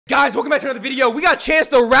Guys, welcome back to another video. We got Chance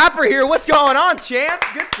the Rapper here. What's going on, Chance?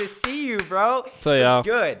 Good to see you, bro. So yeah, it's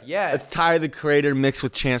good. Yeah, it's Tyler the Creator mixed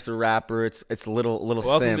with Chance the Rapper. It's a little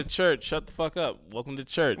Welcome simp. to church. Shut the fuck up. Welcome to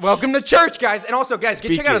church. Welcome to church, guys. And also, guys,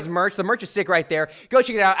 check out his merch. The merch is sick right there. Go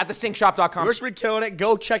check it out at thesyncshop.com. We're been killing it.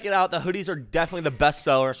 Go check it out. The hoodies are definitely the best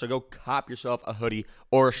seller. So go cop yourself a hoodie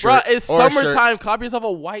or a shirt. Bro, it's summertime. Cop yourself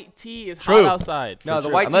a white tee. It's hot outside. No, the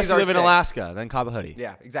white tees unless you are live in sick. Alaska, then cop a hoodie.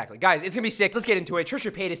 Yeah, exactly. Guys, it's going to be sick. Let's get into it.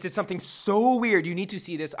 Trisha Paytas did something so weird. You need to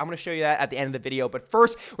see this. I'm going to show you that at the end of the video. But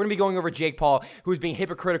first, we're going to be going over Jake Paul, who's being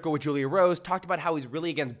hypocritical with Julia Rose, talked about how he's really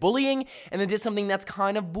against bullying, and then did something that's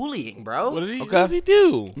kind of bullying, bro. What did he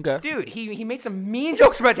do? Okay. Dude, he made some mean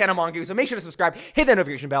jokes about Tana Mongeau, so make sure to subscribe, hit that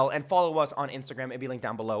notification bell, and follow us on Instagram. It'll be linked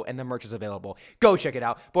down below, and the merch is available. Go check it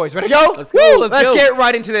out. Boys, ready to go? Let's go. Let's get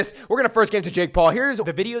right into this. We're going to first get into Jake Paul. Here's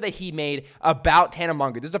the video that he made about Tana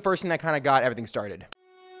Mongeau. This is the first thing that kind of got everything started.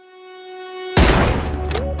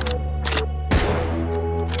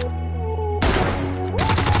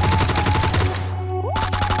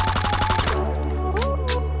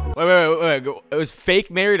 Wait. It was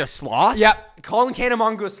fake married a sloth? Yep, calling Tana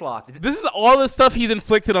Mongeau a sloth. This is all the stuff he's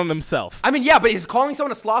inflicted on himself. I mean, yeah, but he's calling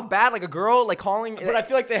someone a sloth bad, like a girl, like calling... But I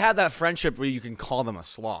feel like they had that friendship where you can call them a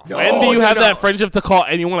sloth. When do you have that friendship to call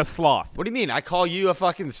anyone a sloth? What do you mean? I call you a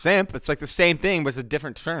fucking simp. It's like the same thing, but it's a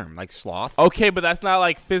different term, like sloth. Okay, but that's not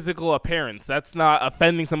like physical appearance. That's not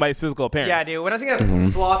offending somebody's physical appearance. Yeah, dude. When I think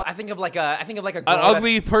of sloth, I think of like a girl an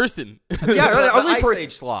ugly person. Yeah, an ugly Ice person.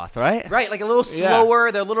 Age sloth, right? Right, like a little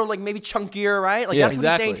slower. They're a little like maybe chunkier, right? Like that's what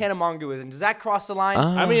he's saying Tana Mongeau is. And does that cross the line?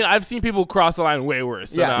 I mean, I've seen people cross the line way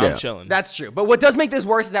worse. So I'm chilling. That's true. But what does make this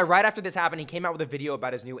worse is that right after this happened, he came out with a video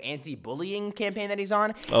about his new anti-bullying campaign that he's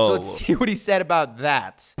on. So let's see what he said about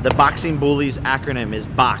that. The boxing bullies acronym is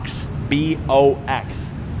BOX.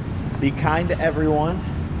 B-O-X. Be kind to everyone.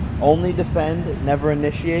 Only defend, never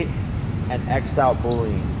initiate, and X out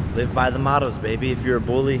bullying. Live by the mottos, baby. If you're a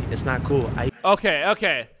bully, it's not cool.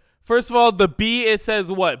 Okay. First of all, the B, it says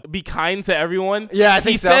what? Be kind to everyone? Yeah, I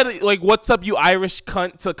think so. He said, like, what's up, you Irish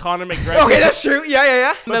cunt, to Conor McGregor. Okay, that's true.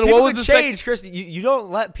 Yeah. And then what was the change, Chris? You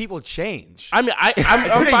don't let people change. I mean,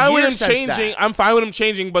 I'm fine with him changing. I'm fine with him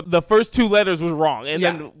changing, but the first two letters was wrong. And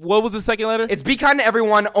then what was the second letter? It's be kind to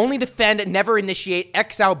everyone, only defend, never initiate,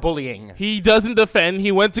 X out bullying. He doesn't defend.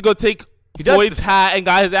 He went to go take Floyd's hat and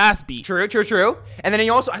got his ass beat. True. And then he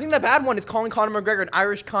also, I think the bad one is calling Conor McGregor an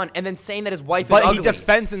Irish cunt and then saying that his wife is ugly. But he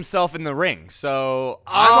defends himself in the ring, so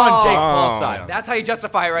I'm on Jake Paul's side. That's how you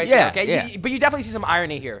justify it right there, okay? But you definitely see some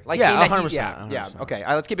irony here. Like saying that 100%. Yeah, okay.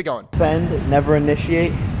 Let's keep it going. Defend, never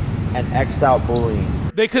initiate, and X out bullying.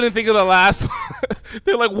 They couldn't think of the last one.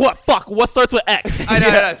 They're like, what? Fuck, what starts with X? I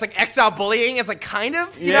know. It's like X out bullying. It's like kind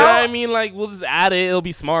of, you know? I mean, like, we'll just add it. It'll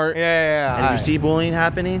be smart. Yeah. And if you see bullying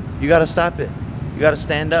happening, you got to stop it. You got to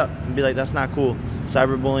stand up and be like, that's not cool.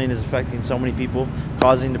 Cyberbullying is affecting so many people,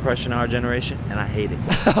 causing depression in our generation, and I hate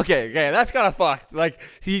it. okay, that's kind of fucked. Like,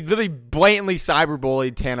 he literally blatantly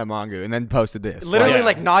cyberbullied Tana Mongeau and then posted this. Literally,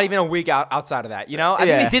 like, not even a week outside of that, you know? I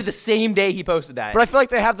think they did the same day he posted that. But I feel like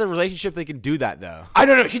they have the relationship they can do that, though. I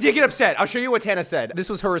don't know. She did get upset. I'll show you what Tana said. This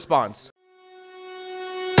was her response.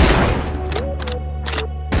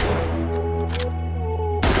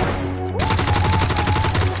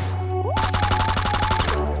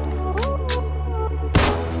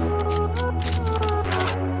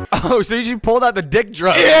 Oh, so you pulled out the dick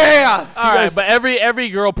joke. Yeah. All right, but every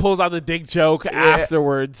girl pulls out the dick joke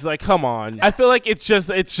afterwards. Like, come on. I feel like it's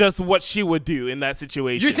just what she would do in that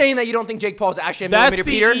situation. You're saying that you don't think Jake Paul's actually a millimeter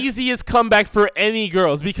Peter? That's the easiest comeback for any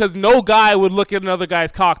girls because no guy would look at another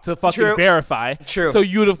guy's cock to fucking verify. True. So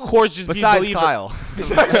you'd of course just Besides be Kyle.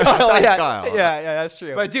 Besides Kyle. Yeah, that's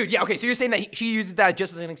true. But dude, okay, so you're saying that she uses that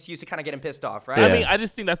just as an excuse to kind of get him pissed off, right? I mean, I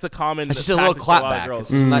just think that's a common. It's just a little clapback.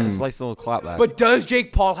 It's just a nice little clapback. But does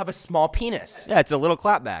Jake Paul have a small penis? Yeah, it's a little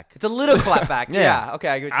clapback. It's a little clapback. Yeah. Okay,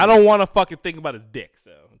 I agree. I don't want to fucking think about his dick,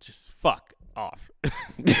 so just fuck off.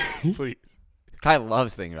 Please. Kyle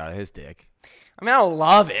loves thinking about his dick. I mean, I don't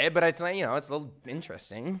love it, but it's like, you know, it's a little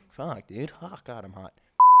interesting. Fuck, dude. Oh, God, I'm hot.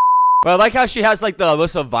 But I like how she has like the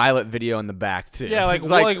Alyssa Violet video in the back too. Yeah, like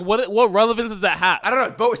what relevance does that have? I don't know.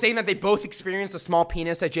 Both saying that they both experienced a small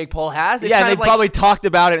penis that Jake Paul has. It's yeah, kind they of like, probably talked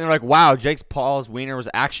about it and they're like, wow, Jake Paul's wiener was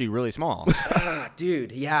actually really small.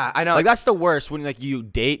 Dude, yeah, I know. Like that's the worst when like you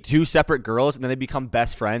date two separate girls and then they become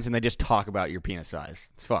best friends and they just talk about your penis size.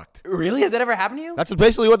 It's fucked. Really? Has that ever happened to you? That's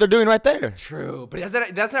basically what they're doing right there. True, but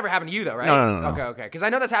that's never happened to you though, right? No. Okay. Because I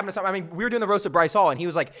know that's happened to some. I mean, we were doing the roast of Bryce Hall, and he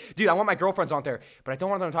was like, "Dude, I want my girlfriends on there, but I don't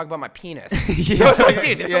want them to talk about my penis. So it's like,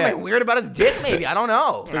 dude, there's something weird about his dick, maybe. I don't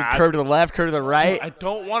know. Curve to the left, curve to the right. I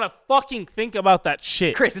don't want to fucking think about that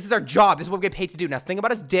shit. Chris, this is our job. This is what we get paid to do. Now think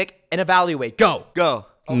about his dick and evaluate. Go. Go.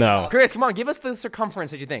 No. Chris, come on, give us the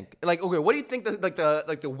circumference that you think. Like, okay, what do you think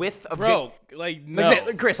the width of Bro, dick? like, no.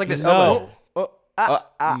 Like Chris, like this. No. No.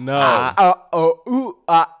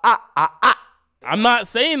 I'm not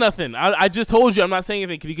saying nothing. I just told you I'm not saying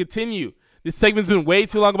anything. Can you continue? This segment's been way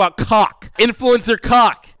too long about cock. Influencer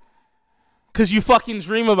cock. Because you fucking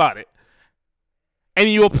dream about it. And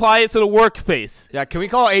you apply it to the workspace. Yeah, can we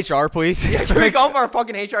call HR, please? Yeah, can we call our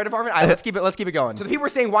fucking HR department? All right, let's keep it going. So the people are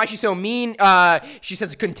saying, why is she so mean? She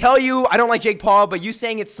says, couldn't tell you. I don't like Jake Paul, but you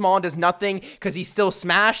saying it's small and does nothing because he's still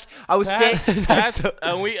smashed. I was saying...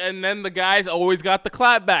 And then the guys always got the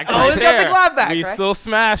clap back. Always got the clap back, We right? still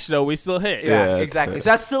smashed, though. We still hit. Yeah, exactly.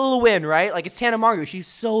 So that's still a win, right? Like, it's Tana Mongeau. She's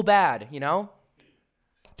so bad, you know?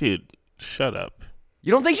 Dude, shut up.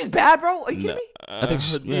 You don't think she's bad, bro? Are you kidding me? I think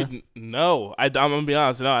she's, Dude, no. I'm going to be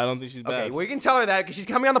honest. No, I don't think she's bad. Okay, well, you can tell her that because she's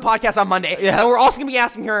coming on the podcast on Monday. Yeah. And we're also going to be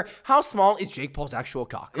asking her, how small is Jake Paul's actual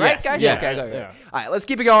cock? Right, Yes, guys? yes. Okay. Yeah. All right, let's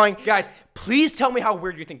keep it going. Guys, please tell me how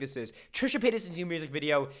weird you think this is. Trisha Paytas' new music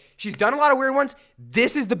video. She's done a lot of weird ones.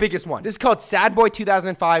 This is the biggest one. This is called Sad Boy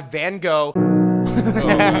 2005 Van Gogh. Oh,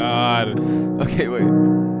 God. okay, wait.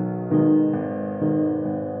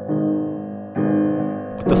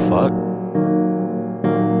 What the fuck?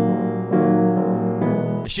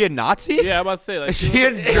 Is she a Nazi? Yeah, I'm about to say. Like, Is she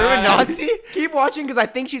a German Nazi? Keep watching because I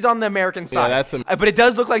think she's on the American side. that's but it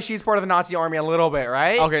does look like she's part of the Nazi army a little bit,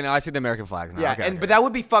 right? Okay, now I see the American flag now. Yeah, okay, but that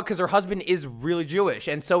would be fucked because her husband is really Jewish,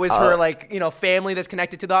 and so is her family that's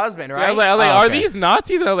connected to the husband, right? I was like, are okay. these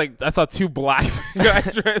Nazis? And I was like, I saw two black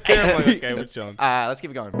guys right there. I'm like, okay, we're chilling. Let's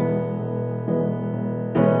keep it going.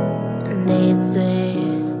 They say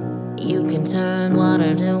you can turn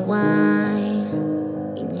water to wine.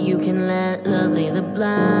 You can let love lead the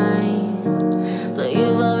blind. But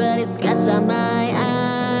you've already scratched out my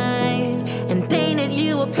eye and painted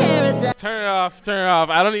you a paradise. Turn it off. Turn it off.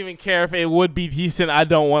 I don't even care if it would be decent. I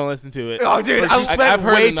don't want to listen to it. Oh, dude, She spent I've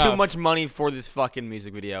heard way enough. too much money for this fucking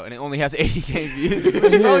music video, and it only has 80K views.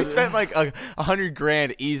 She probably spent like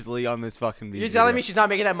 $100,000 easily on this fucking music. You're telling video. me she's not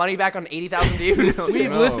making that money back on 80,000 views? We've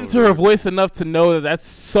No. listened to her voice enough to know that that's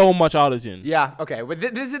so much autotune. Yeah, okay. But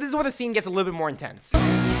this is where the scene gets a little bit more intense.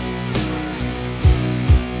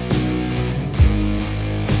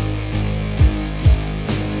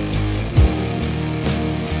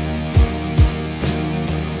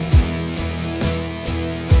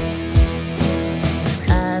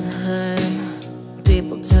 I've heard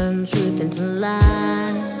people turn truth into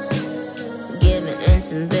lies, give an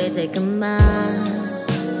inch and they take a mile.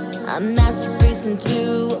 I'm masterpiece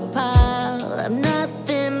into a pile of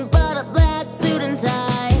nothing but a black suit and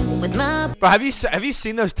tie with my. Bro, have you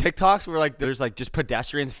seen those TikToks where like there's like just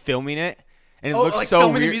pedestrians filming it, and it looks like so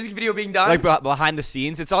filming weird. the music video being done? Like behind the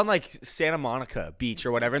scenes, it's on like Santa Monica Beach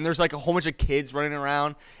or whatever, and there's like a whole bunch of kids running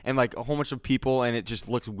around and like a whole bunch of people, and it just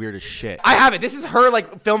looks weird as shit. I have it. This is her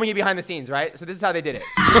like filming it behind the scenes, right? So this is how they did it.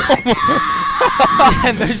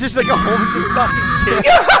 And there's just like a whole bunch of fucking kids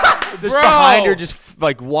just Bro. behind her, just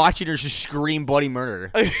like watching her just scream bloody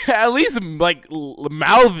murder. At least like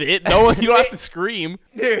mouth it. No, you don't have to scream.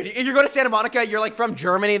 Dude, if you're going to Santa Monica, you're like from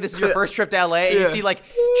Germany, this is your first trip to LA, and you see like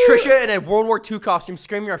Trisha in a World War II costume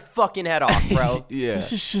screaming your fucking head off, bro. Yeah,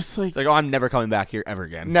 This is just like. it's like, oh, I'm never coming back here ever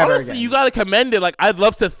again. Never Honestly, again. you gotta commend it. Like, I'd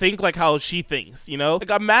love to think like how she thinks, you know?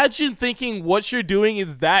 Like, imagine thinking what you're doing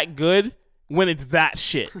is that good when it's that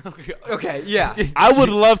shit. Okay, yeah. I would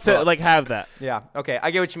love to like have that. Yeah, okay,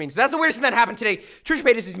 I get what you mean. So that's the weirdest thing that happened today. Trisha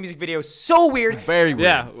Paytas' music video is so weird. Very weird.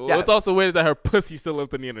 Yeah. What's also weird is that her pussy still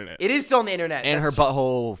lives on the internet. It is still on the internet. And her That's-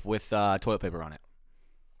 butthole with toilet paper on it.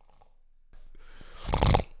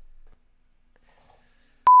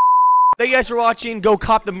 Thank you guys for watching. Go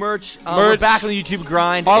cop the merch. We're Merch. back on the YouTube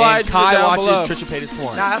grind. All and IGs are Kai down watches below. Trisha Paytas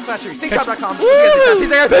porn. Nah, that's not true. SakeShop.com.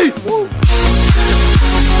 Peace, guys. Peace.